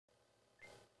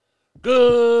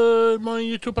Good morning,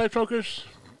 you two pipe smokers.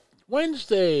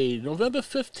 Wednesday, November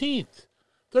 15th.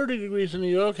 30 degrees in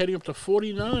New York, heading up to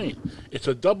 49. It's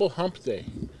a double hump day.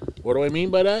 What do I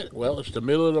mean by that? Well, it's the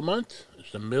middle of the month,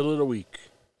 it's the middle of the week.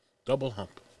 Double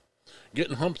hump.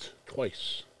 Getting humped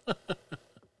twice.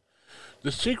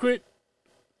 The secret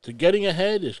to getting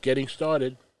ahead is getting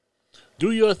started.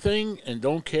 Do your thing and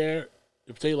don't care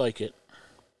if they like it.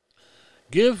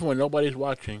 Give when nobody's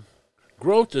watching.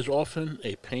 Growth is often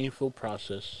a painful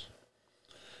process.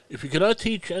 If you cannot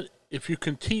teach, if you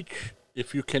can teach,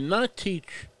 if you cannot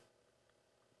teach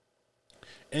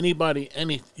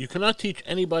you cannot teach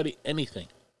anybody anything.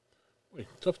 Wait,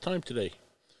 tough time today.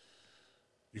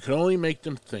 You can only make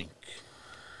them think.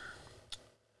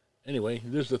 Anyway,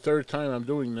 this is the third time I'm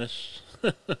doing this.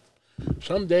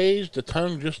 Some days the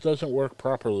tongue just doesn't work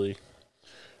properly.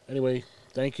 Anyway,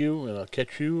 thank you, and I'll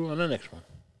catch you on the next one.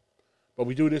 But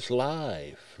we do this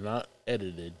live, not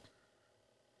edited.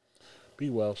 Be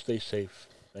well, stay safe.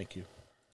 Thank you.